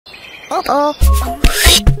Uh-oh.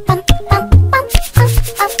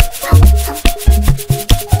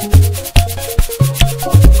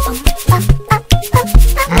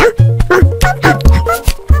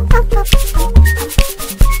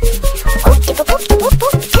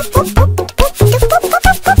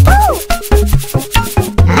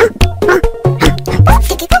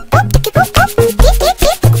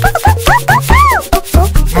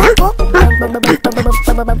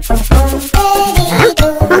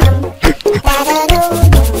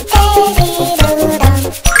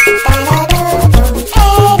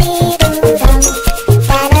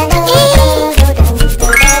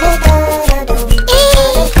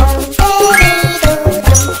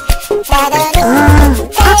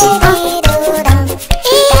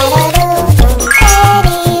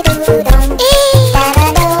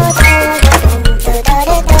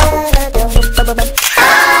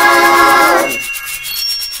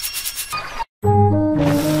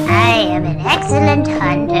 Excellent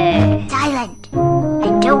hunter. Silent.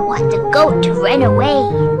 I don't want the goat to run away.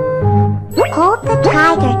 Hold the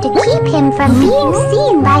tiger to keep him from being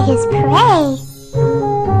seen by his prey.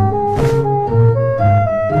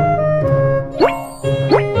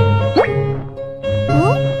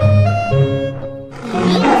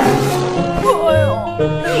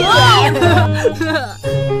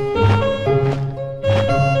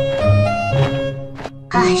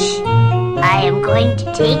 Hush. I am going to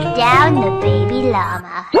take down the baby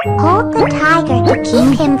llama. Hold the tiger to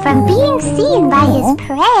keep him from being seen by his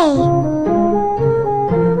prey.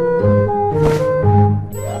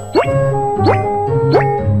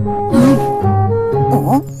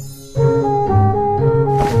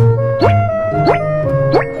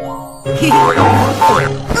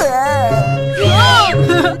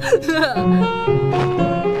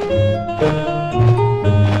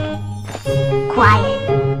 Quiet.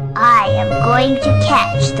 I am going to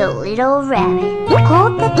catch the little rabbit.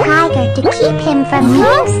 Hold the tiger to keep him from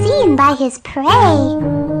being seen by his prey.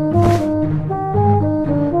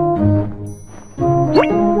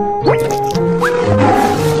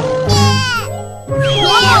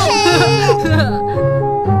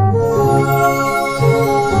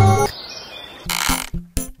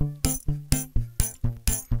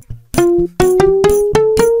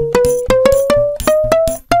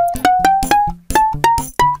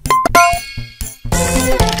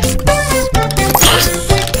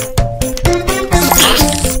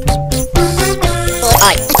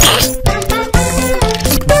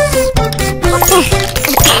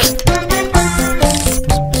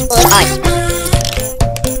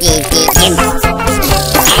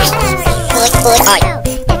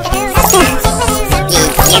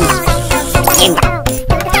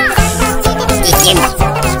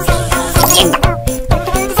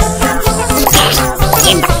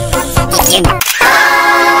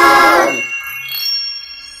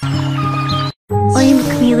 I'm a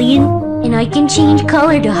chameleon, and I can change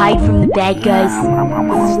color to hide from the bad guys.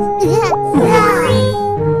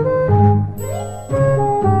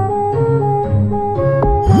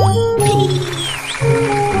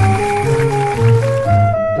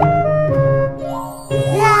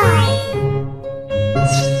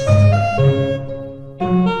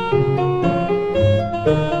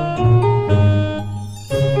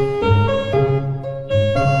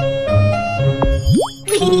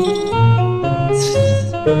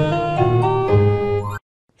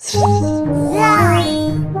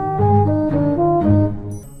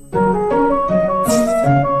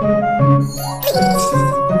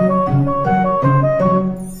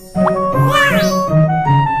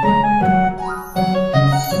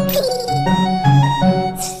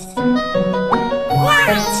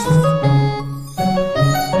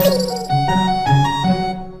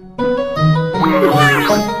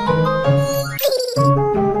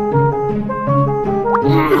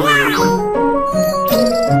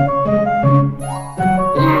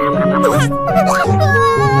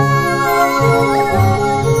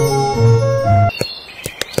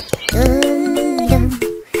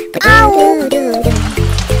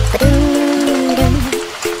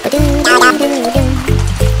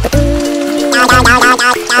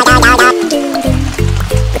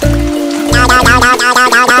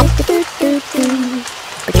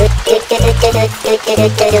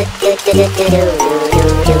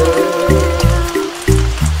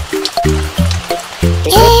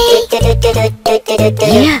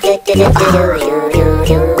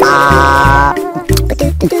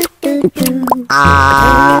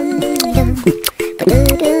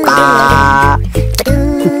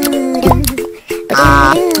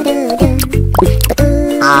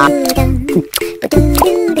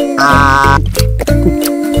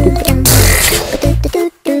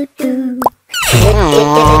 Do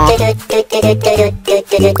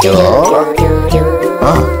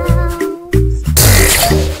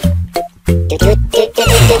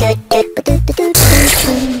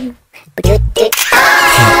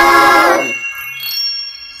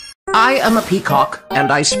I am a peacock,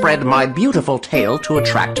 and I spread my beautiful tail to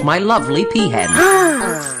attract my lovely peahen.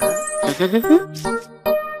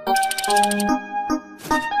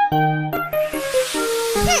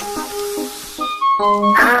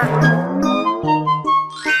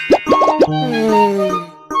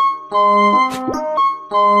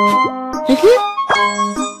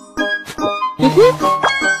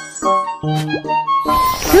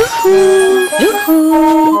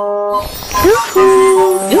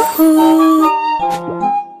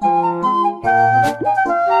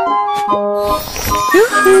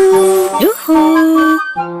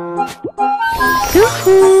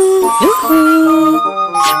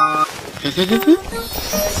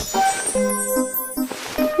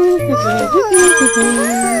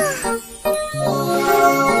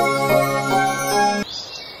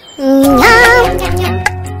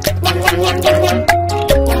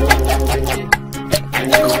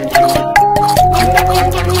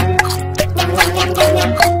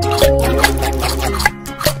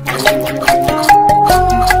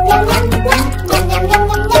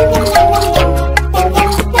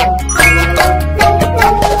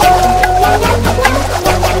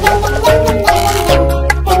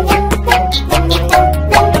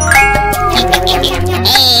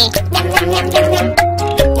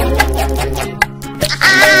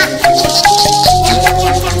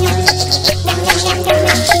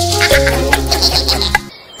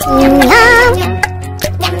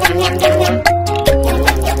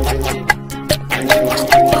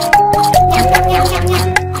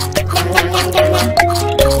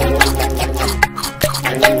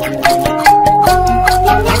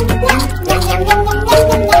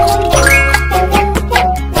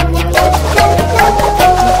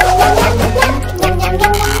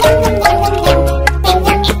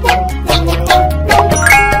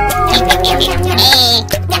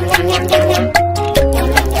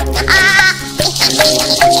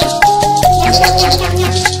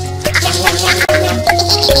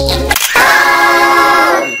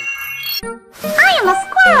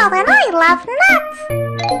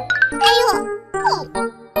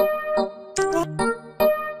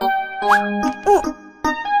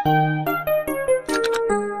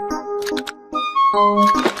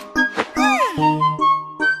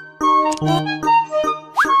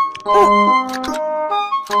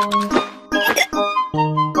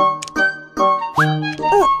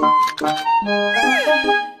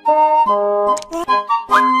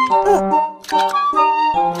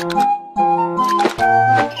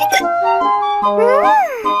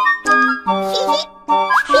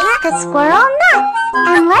 Feed the squirrel nuts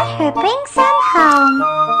and let her bring some home.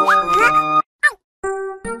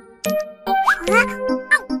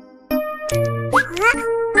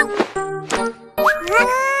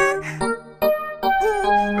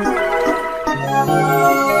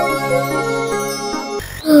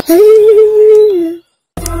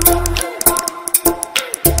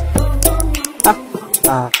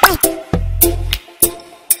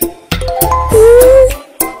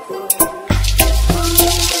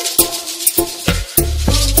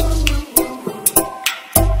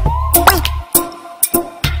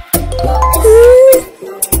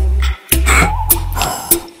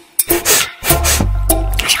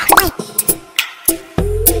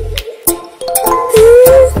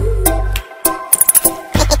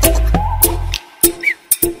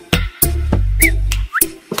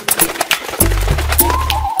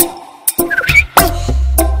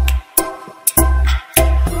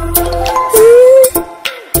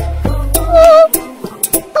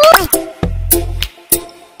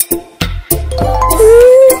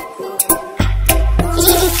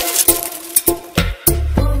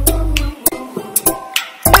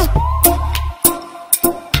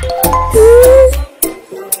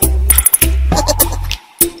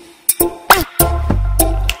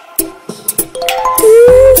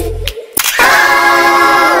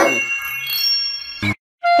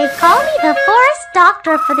 They call me the forest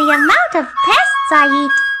doctor for the amount of pests I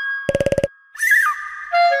eat.